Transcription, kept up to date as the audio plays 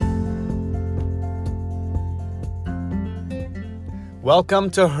Welcome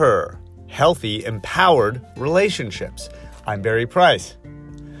to Her, Healthy, Empowered Relationships. I'm Barry Price.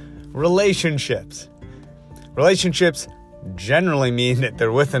 Relationships generally mean that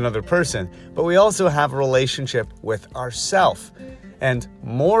they're with another person, but we also have a relationship with ourselves. And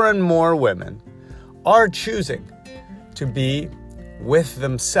more women are choosing to be with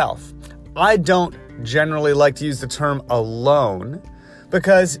themselves. I don't generally like to use the term alone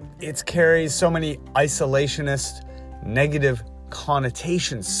because it carries so many isolationist, negative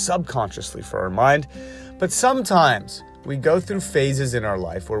connotations subconsciously for our mind. But sometimes we go through phases in our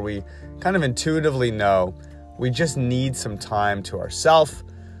life where we kind of intuitively know we just need some time to ourselves,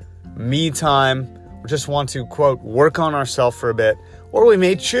 me time. We just want to, quote, work on ourselves for a bit, or we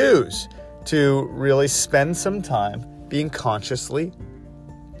may choose to really spend some time being consciously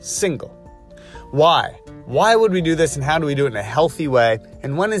single. Why? Why would we do this, and how do we do it in a healthy way,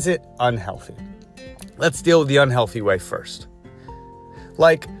 and when is it unhealthy? Let's deal with the unhealthy way first.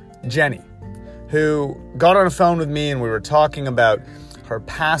 Like Jenny, who got on the phone with me and we were talking about her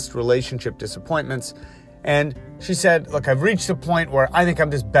past relationship disappointments, and she said, look, I've reached a point where I think I'm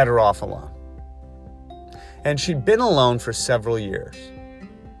just better off alone. And she'd been alone for several years.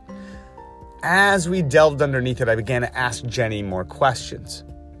 As we delved underneath it, I began to ask Jenny more questions.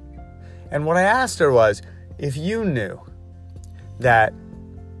 And what I asked her was, if you knew that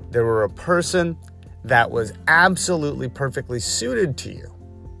there were a person that was absolutely perfectly suited to you,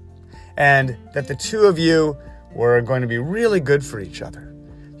 and that the two of you were going to be really good for each other,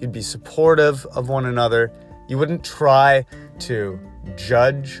 you'd be supportive of one another, you wouldn't try to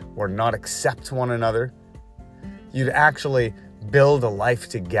judge or not accept one another, you'd actually build a life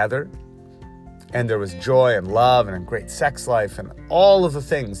together, and there was joy and love and a great sex life and all of the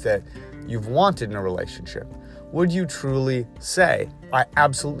things that you've wanted in a relationship, would you truly say, I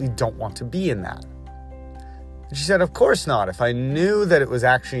absolutely don't want to be in that? And she said, of course not. If I knew that it was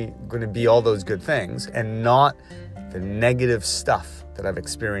actually going to be all those good things and not the negative stuff that I've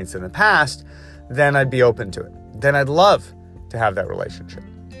experienced in the past, then I'd be open to it. Then I'd love to have that relationship.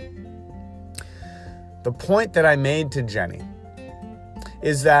 The point that I made to Jenny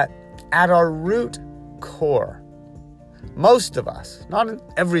is that at our root core, most of us, not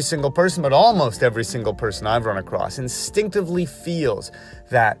every single person, but almost every single person I've run across, instinctively feels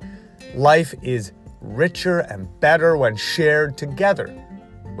that life is richer and better when shared together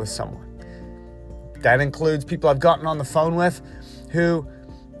with someone. That includes people I've gotten on the phone with who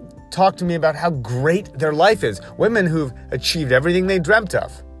talk to me about how great their life is. Women who've achieved everything they dreamt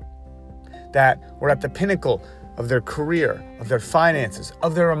of, that were at the pinnacle of their career, of their finances,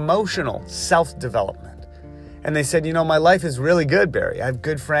 of their emotional self-development. And they said, my life is really good, Barry. I have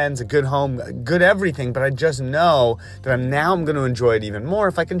good friends, a good home, good everything, but I just know that I'm going to enjoy it even more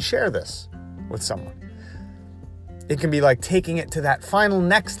if I can share this with someone. It can be like taking it to that final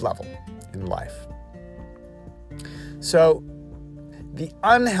next level in life. So the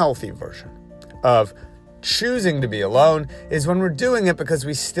unhealthy version of choosing to be alone is when we're doing it because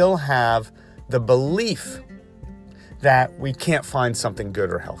we still have the belief that we can't find something good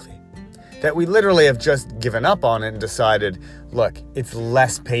or healthy. That we literally have just given up on it and decided, look, it's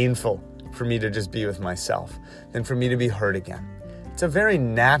less painful for me to just be with myself than for me to be hurt again. It's a very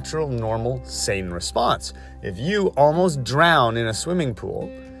natural, normal, sane response. If you almost drown in a swimming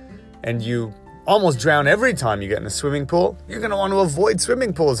pool, and you almost drown every time you get in a swimming pool, you're going to want to avoid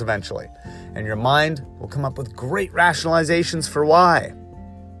swimming pools eventually. And your mind will come up with great rationalizations for why.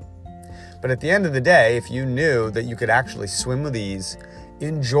 But at the end of the day, if you knew that you could actually swim with ease,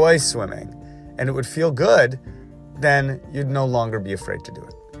 enjoy swimming, and it would feel good, then you'd no longer be afraid to do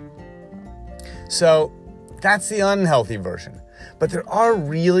it. So that's the unhealthy version. But there are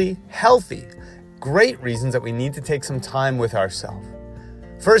really healthy, great reasons that we need to take some time with ourselves.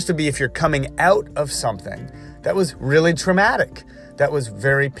 First would be if you're coming out of something that was really traumatic, that was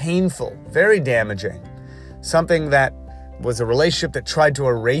very painful, very damaging, something that was a relationship that tried to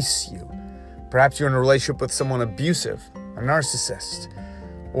erase you. Perhaps you're in a relationship with someone abusive, a narcissist,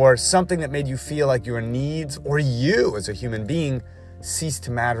 or something that made you feel like your needs or you as a human being ceased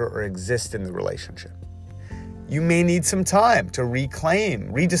to matter or exist in the relationship. You may need some time to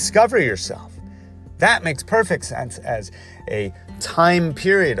reclaim, rediscover yourself. That makes perfect sense as a time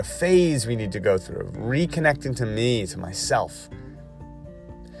period, a phase we need to go through, of reconnecting to me, to myself.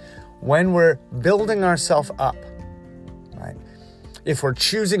 When we're building ourselves up, right? If we're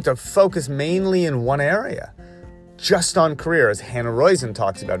choosing to focus mainly in one area, just on career, as Hannah Roizen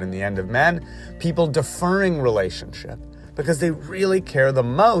talks about in The End of Men, people deferring relationship because they really care the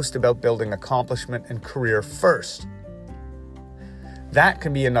most about building accomplishment and career first. That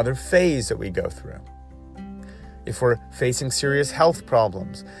can be another phase that we go through. if we're facing serious health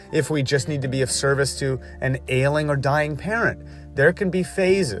problems, if we just need to be of service to an ailing or dying parent. There can be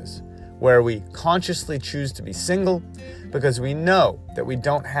phases where we consciously choose to be single because we know that we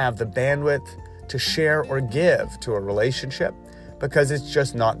don't have the bandwidth to share or give to a relationship because it's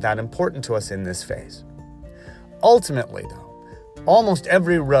just not that important to us in this phase. Ultimately, though, almost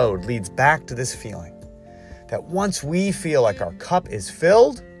every road leads back to this feeling that once we feel like our cup is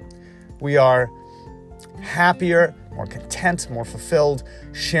filled, we are happier, more content, more fulfilled,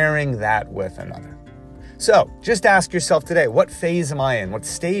 sharing that with another. So just ask yourself today, what phase am I in? What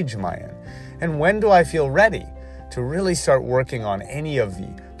stage am I in? And when do I feel ready to really start working on any of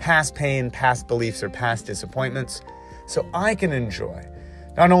the past pain, past beliefs, or past disappointments so I can enjoy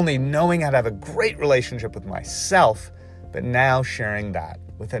not only knowing how to have a great relationship with myself, but now sharing that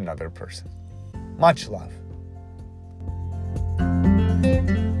with another person. Much love.